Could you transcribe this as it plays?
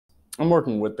I'm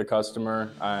working with the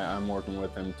customer. I'm working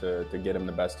with him to get him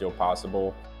the best deal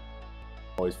possible.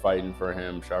 Always fighting for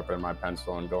him, sharpening my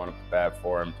pencil and going up to bat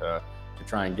for him to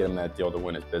try and get him that deal to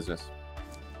win his business.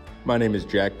 My name is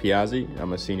Jack Piazzi.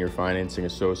 I'm a senior financing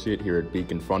associate here at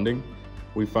Beacon Funding.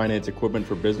 We finance equipment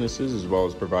for businesses as well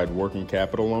as provide working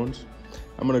capital loans.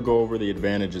 I'm going to go over the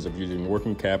advantages of using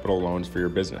working capital loans for your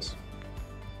business.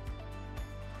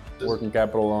 Working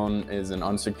capital loan is an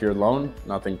unsecured loan,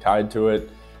 nothing tied to it.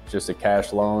 It's just a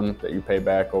cash loan that you pay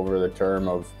back over the term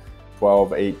of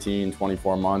 12, 18,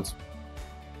 24 months.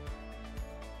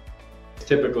 It's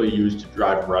typically used to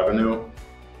drive revenue.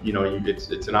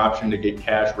 It's an option to get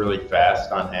cash really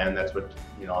fast on hand. That's what,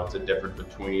 it's a difference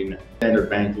between a standard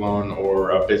bank loan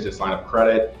or a business line of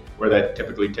credit, where that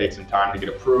typically takes some time to get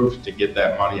approved to get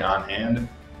that money on hand.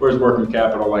 Whereas working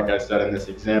capital, like I said in this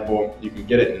example, you can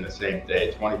get it in the same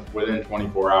day, within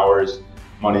 24 hours,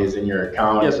 money is in your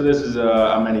account. Yeah, so this is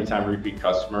a many-time repeat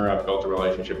customer. I've built a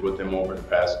relationship with him over the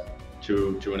past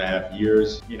two and a half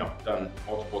years. Done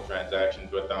multiple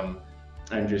transactions with them.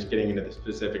 And just getting into the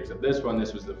specifics of this one,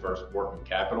 this was the first working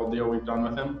capital deal we've done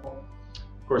with him.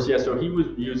 Of course, yeah, so he was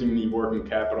using the working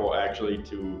capital actually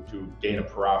to gain a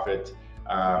profit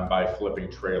by flipping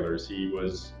trailers.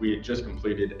 We had just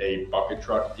completed a bucket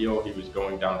truck deal. He was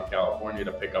going down to California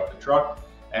to pick up the truck.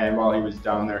 And while he was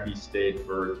down there, he stayed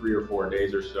for 3 or 4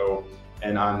 days or so.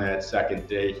 And on that second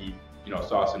day, he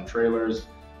saw some trailers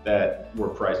that were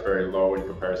priced very low in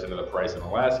comparison to the price in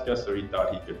Alaska. So he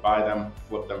thought he could buy them,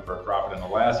 flip them for a profit in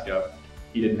Alaska.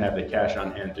 He didn't have the cash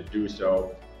on hand to do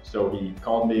so. So he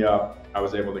called me up. I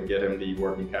was able to get him the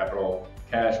working capital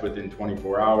cash within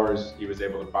 24 hours. He was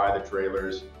able to buy the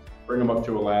trailers, bring them up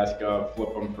to Alaska,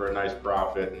 flip them for a nice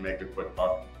profit and make a quick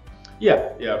buck.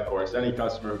 Yeah, of course. Any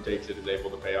customer who takes it is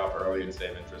able to pay off early and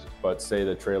save interest. But say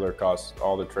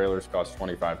all the trailers cost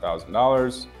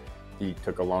 $25,000. He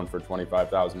took a loan for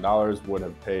 $25,000, would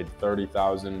have paid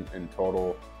 $30,000 in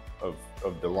total of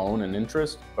the loan and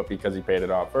interest. But because he paid it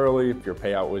off early, if your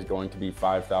payout was going to be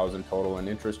 $5,000 total in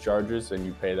interest charges, and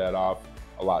you pay that off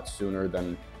a lot sooner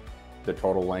than the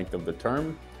total length of the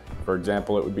term. For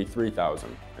example, it would be $3,000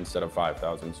 instead of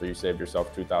 $5,000. So you saved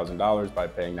yourself $2,000 by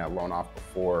paying that loan off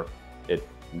before it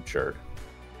matured.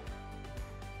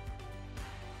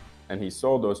 And he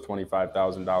sold those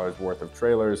 $25,000 worth of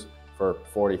trailers for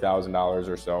 $40,000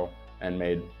 or so and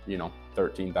made,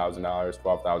 $13,000,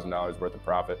 $12,000 worth of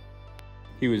profit.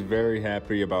 He was very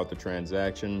happy about the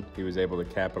transaction. He was able to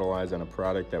capitalize on a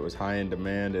product that was high in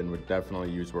demand and would definitely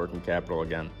use working capital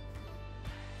again.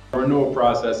 The renewal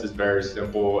process is very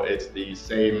simple. It's the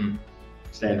same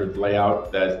standard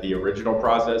layout as the original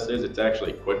process is. It's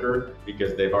actually quicker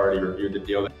because they've already reviewed the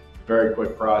deal. Very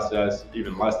quick process,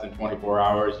 even less than 24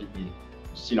 hours. You can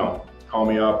just, call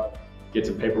me up, get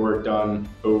some paperwork done,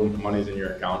 boom, money's in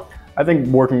your account. I think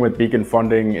working with Beacon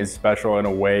Funding is special in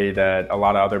a way that a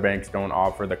lot of other banks don't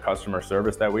offer the customer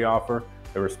service that we offer,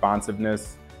 the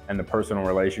responsiveness and the personal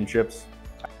relationships.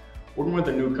 Working with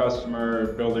a new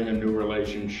customer, building a new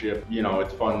relationship,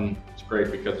 it's fun, it's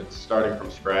great because it's starting from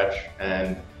scratch,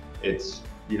 and it's,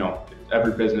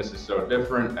 every business is so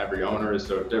different, every owner is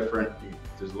so different.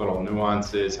 There's little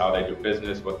nuances, how they do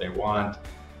business, what they want.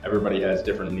 Everybody has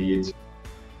different needs.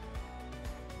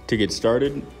 To get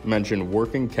started, mention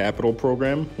Working Capital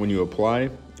Program when you apply,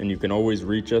 and you can always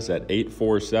reach us at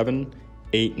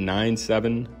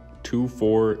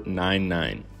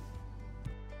 847-897-2499.